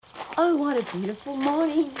Oh, what a beautiful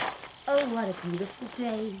morning. Oh, what a beautiful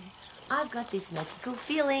day. I've got this magical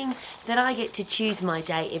feeling that I get to choose my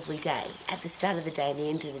day every day, at the start of the day and the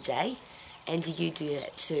end of the day, and you do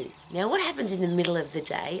that too. Now, what happens in the middle of the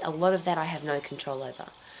day, a lot of that I have no control over.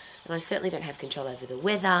 And I certainly don't have control over the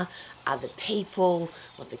weather, other people,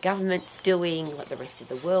 what the government's doing, what the rest of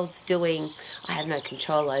the world's doing. I have no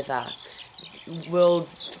control over world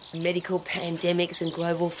medical pandemics and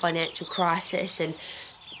global financial crisis and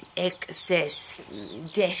excess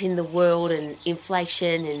debt in the world and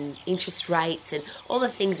inflation and interest rates and all the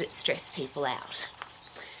things that stress people out.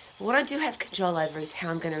 What I do have control over is how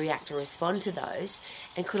I'm going to react or respond to those,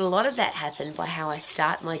 and could a lot of that happen by how I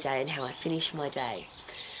start my day and how I finish my day.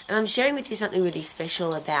 And I'm sharing with you something really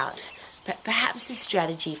special about perhaps a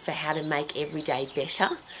strategy for how to make every day better.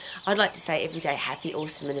 I'd like to say every day happy,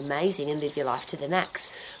 awesome and amazing and live your life to the max.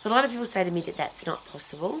 But a lot of people say to me that that's not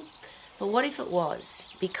possible. But what if it was?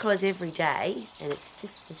 Because every day, and it's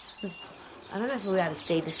just, I don't know if we'll be able to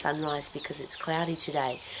see the sunrise because it's cloudy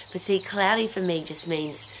today. But see, cloudy for me just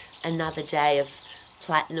means another day of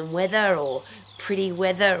platinum weather or pretty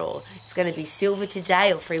weather, or it's going to be silver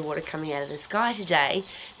today or free water coming out of the sky today,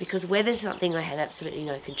 because weather's something I have absolutely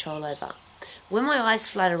no control over. When my eyes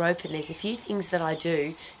flutter open, there's a few things that I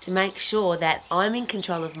do to make sure that I'm in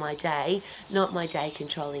control of my day, not my day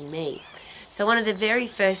controlling me. So one of the very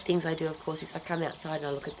first things I do, of course, is I come outside and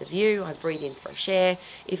I look at the view, I breathe in fresh air.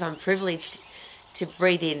 If I'm privileged to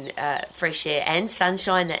breathe in fresh air and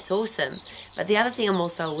sunshine, that's awesome. But the other thing I'm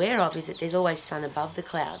also aware of is that there's always sun above the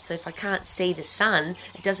clouds. So if I can't see the sun,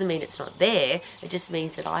 it doesn't mean it's not there, it just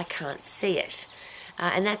means that I can't see it.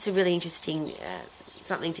 And that's a really interesting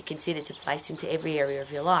something to consider to place into every area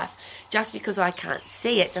of your life. Just because I can't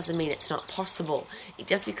see it doesn't mean it's not possible.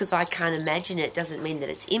 Just because I can't imagine it doesn't mean that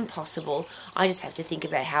it's impossible. I just have to think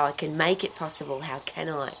about how I can make it possible. How can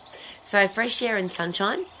I? So fresh air and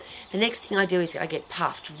sunshine. The next thing I do is I get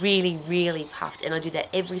puffed, really, really puffed, and I do that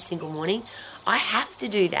every single morning. I have to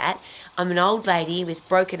do that. I'm an old lady with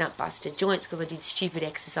broken up busted joints because I did stupid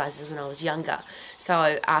exercises when I was younger.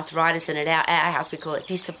 So arthritis, and at our house we call it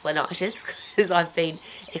disciplineitis, because I've been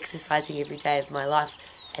exercising every day of my life.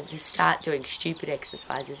 At the start doing stupid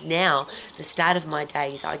exercises. Now, the start of my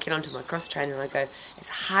day is I get onto my cross trainer and I go as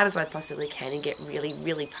hard as I possibly can and get really,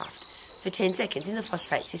 really puffed for 10 seconds in the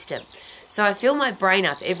phosphate system. So I fill my brain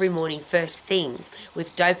up every morning first thing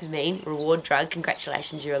with dopamine, reward drug,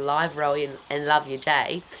 congratulations, you're alive, Rowie, and love your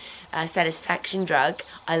day. Satisfaction drug,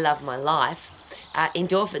 I love my life.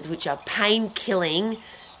 Endorphins, which are pain-killing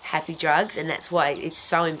happy drugs, and that's why it's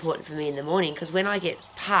so important for me in the morning, because when I get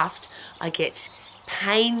puffed, I get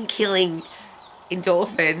pain-killing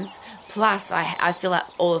endorphins, plus I fill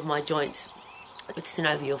up all of my joints with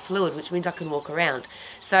synovial fluid, which means I can walk around.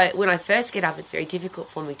 So when I first get up, it's very difficult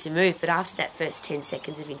for me to move, but after that first 10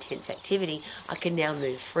 seconds of intense activity, I can now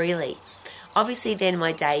move freely. Obviously then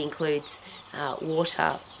my day includes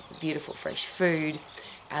water, beautiful fresh food,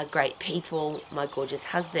 great people, my gorgeous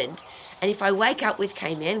husband. And if I wake up with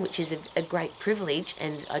K-Man, which is a great privilege,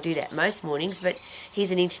 and I do that most mornings, but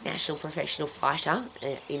he's an international professional fighter.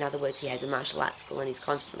 In other words, he has a martial arts school and he's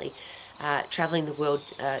constantly travelling the world,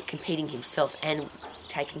 competing himself and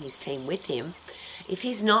taking his team with him. If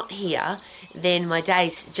he's not here, then my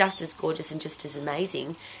day's just as gorgeous and just as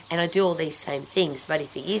amazing, and I do all these same things. But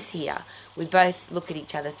if he is here, we both look at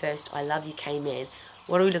each other first. I love you, K-Man.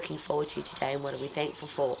 What are we looking forward to today, and what are we thankful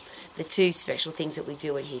for? The two special things that we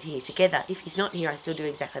do when he's here together. If he's not here, I still do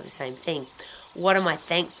exactly the same thing. What am I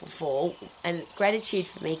thankful for? And gratitude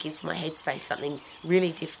for me gives my headspace something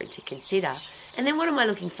really different to consider. And then what am I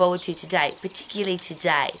looking forward to today, particularly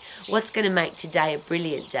today? What's going to make today a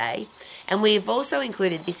brilliant day? And we've also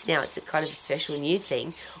included this now, it's a kind of a special new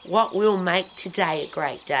thing, what will make today a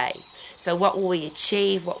great day? So what will we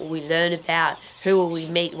achieve? What will we learn about? Who will we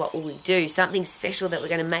meet? What will we do? Something special that we're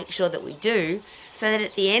going to make sure that we do, so that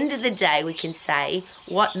at the end of the day we can say,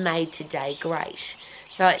 what made today great?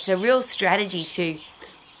 So it's a real strategy to,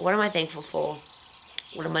 what am I thankful for?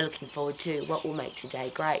 What am I looking forward to? What will make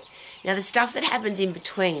today great? Now, the stuff that happens in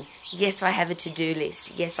between, yes, I have a to-do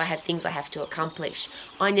list. Yes, I have things I have to accomplish.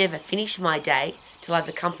 I never finish my day till I've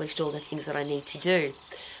accomplished all the things that I need to do.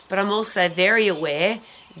 But I'm also very aware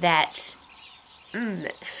that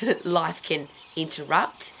life can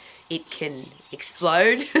interrupt. It can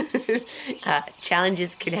explode.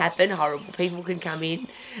 Challenges can happen. Horrible people can come in.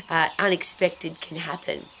 Unexpected can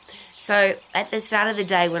happen. So at the start of the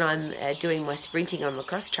day when I'm doing my sprinting on my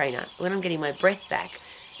cross trainer, when I'm getting my breath back,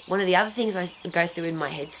 one of the other things I go through in my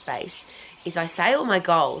headspace is I say all my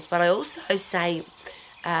goals, but I also say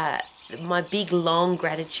my big, long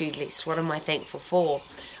gratitude list. What am I thankful for?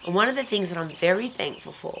 And one of the things that I'm very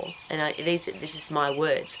thankful for, and this is just my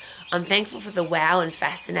words, I'm thankful for the wow and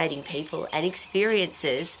fascinating people and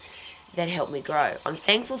experiences that help me grow. I'm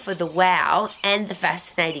thankful for the wow and the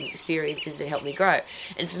fascinating experiences that help me grow.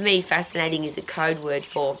 And for me, fascinating is a code word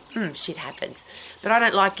for shit happens. But I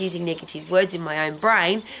don't like using negative words in my own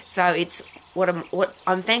brain, so it's what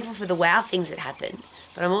I'm thankful for the wow things that happen.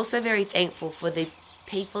 But I'm also very thankful for the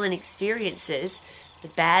people and experiences, the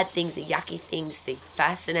bad things, the yucky things, the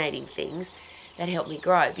fascinating things that help me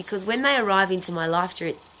grow. Because when they arrive into my life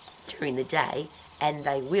during the day, and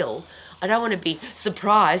they will, I don't want to be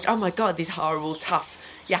surprised, oh my God, this horrible, tough,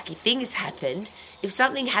 yucky thing has happened. If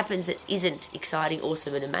something happens that isn't exciting,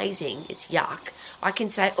 awesome and amazing, it's yuck, I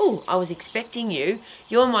can say, oh, I was expecting you.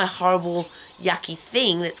 You're my horrible, yucky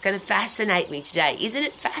thing that's going to fascinate me today. Isn't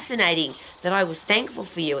it fascinating that I was thankful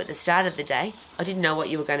for you at the start of the day? I didn't know what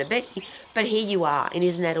you were going to be, but here you are. And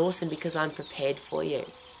isn't that awesome because I'm prepared for you?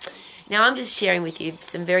 Now, I'm just sharing with you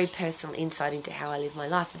some very personal insight into how I live my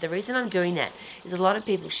life. But the reason I'm doing that is a lot of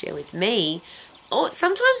people share with me, or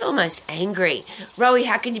sometimes almost angry. Rowie,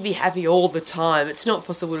 how can you be happy all the time? It's not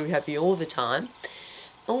possible to be happy all the time.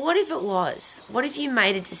 Well, what if it was? What if you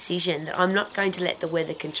made a decision that I'm not going to let the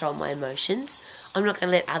weather control my emotions? I'm not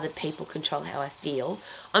going to let other people control how I feel.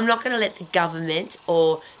 I'm not going to let the government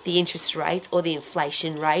or the interest rate or the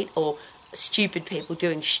inflation rate or stupid people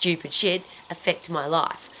doing stupid shit affect my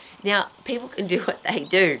life. Now, people can do what they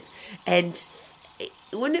do, and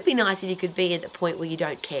wouldn't it be nice if you could be at the point where you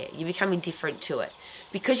don't care? You become indifferent to it.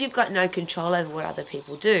 Because you've got no control over what other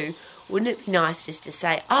people do, wouldn't it be nice just to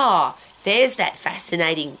say, there's that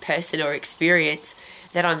fascinating person or experience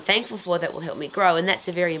that I'm thankful for that will help me grow? And that's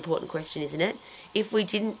a very important question, isn't it? If we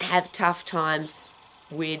didn't have tough times,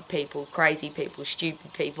 weird people, crazy people,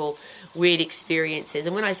 stupid people, weird experiences,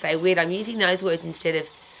 and when I say weird, I'm using those words instead of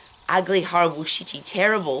ugly, horrible, shitty,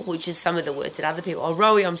 terrible, which is some of the words that other people,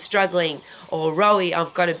 Rowie, I'm struggling, or Rowie,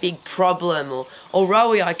 I've got a big problem, or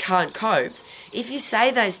Rowie, I can't cope. If you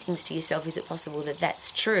say those things to yourself, is it possible that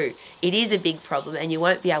that's true? It is a big problem and you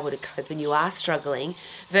won't be able to cope and you are struggling,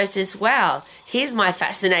 versus, wow, here's my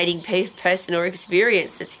fascinating person or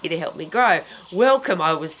experience that's here to help me grow. Welcome,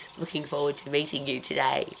 I was looking forward to meeting you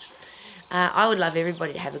today. I would love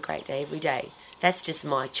everybody to have a great day every day. That's just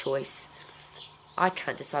my choice. I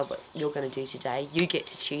can't decide what you're going to do today. You get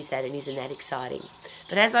to choose that, and isn't that exciting?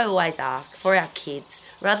 But as I always ask, for our kids,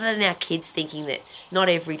 rather than our kids thinking that not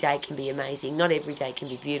every day can be amazing, not every day can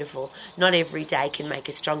be beautiful, not every day can make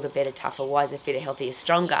us stronger, better, tougher, wiser, fitter, healthier,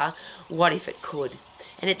 stronger, what if it could?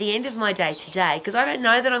 And at the end of my day today, because I don't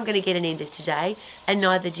know that I'm going to get an end of today, and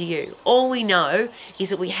neither do you. All we know is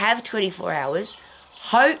that we have 24 hours.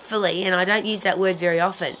 Hopefully, and I don't use that word very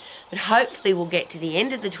often, but hopefully we'll get to the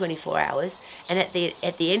end of the 24 hours, and at the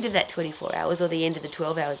end of that 24 hours, or the end of the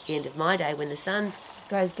 12 hours, the end of my day, when the sun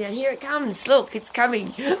goes down, here it comes, look, it's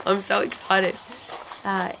coming. I'm so excited.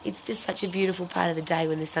 It's just such a beautiful part of the day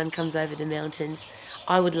when the sun comes over the mountains.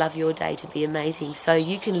 I would love your day to be amazing, so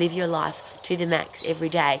you can live your life to the max every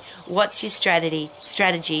day. What's your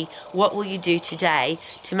strategy? What will you do today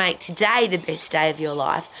to make today the best day of your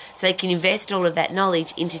life, so you can invest all of that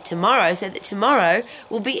knowledge into tomorrow, so that tomorrow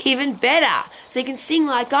will be even better, so you can sing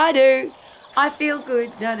like I do. I feel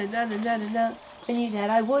good, na na na na na na na. I knew that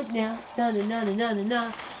I would now, na na na na na na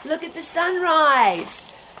na. Look at the sunrise.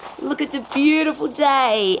 Look at the beautiful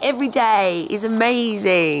day. Every day is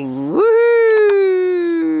amazing. Woo!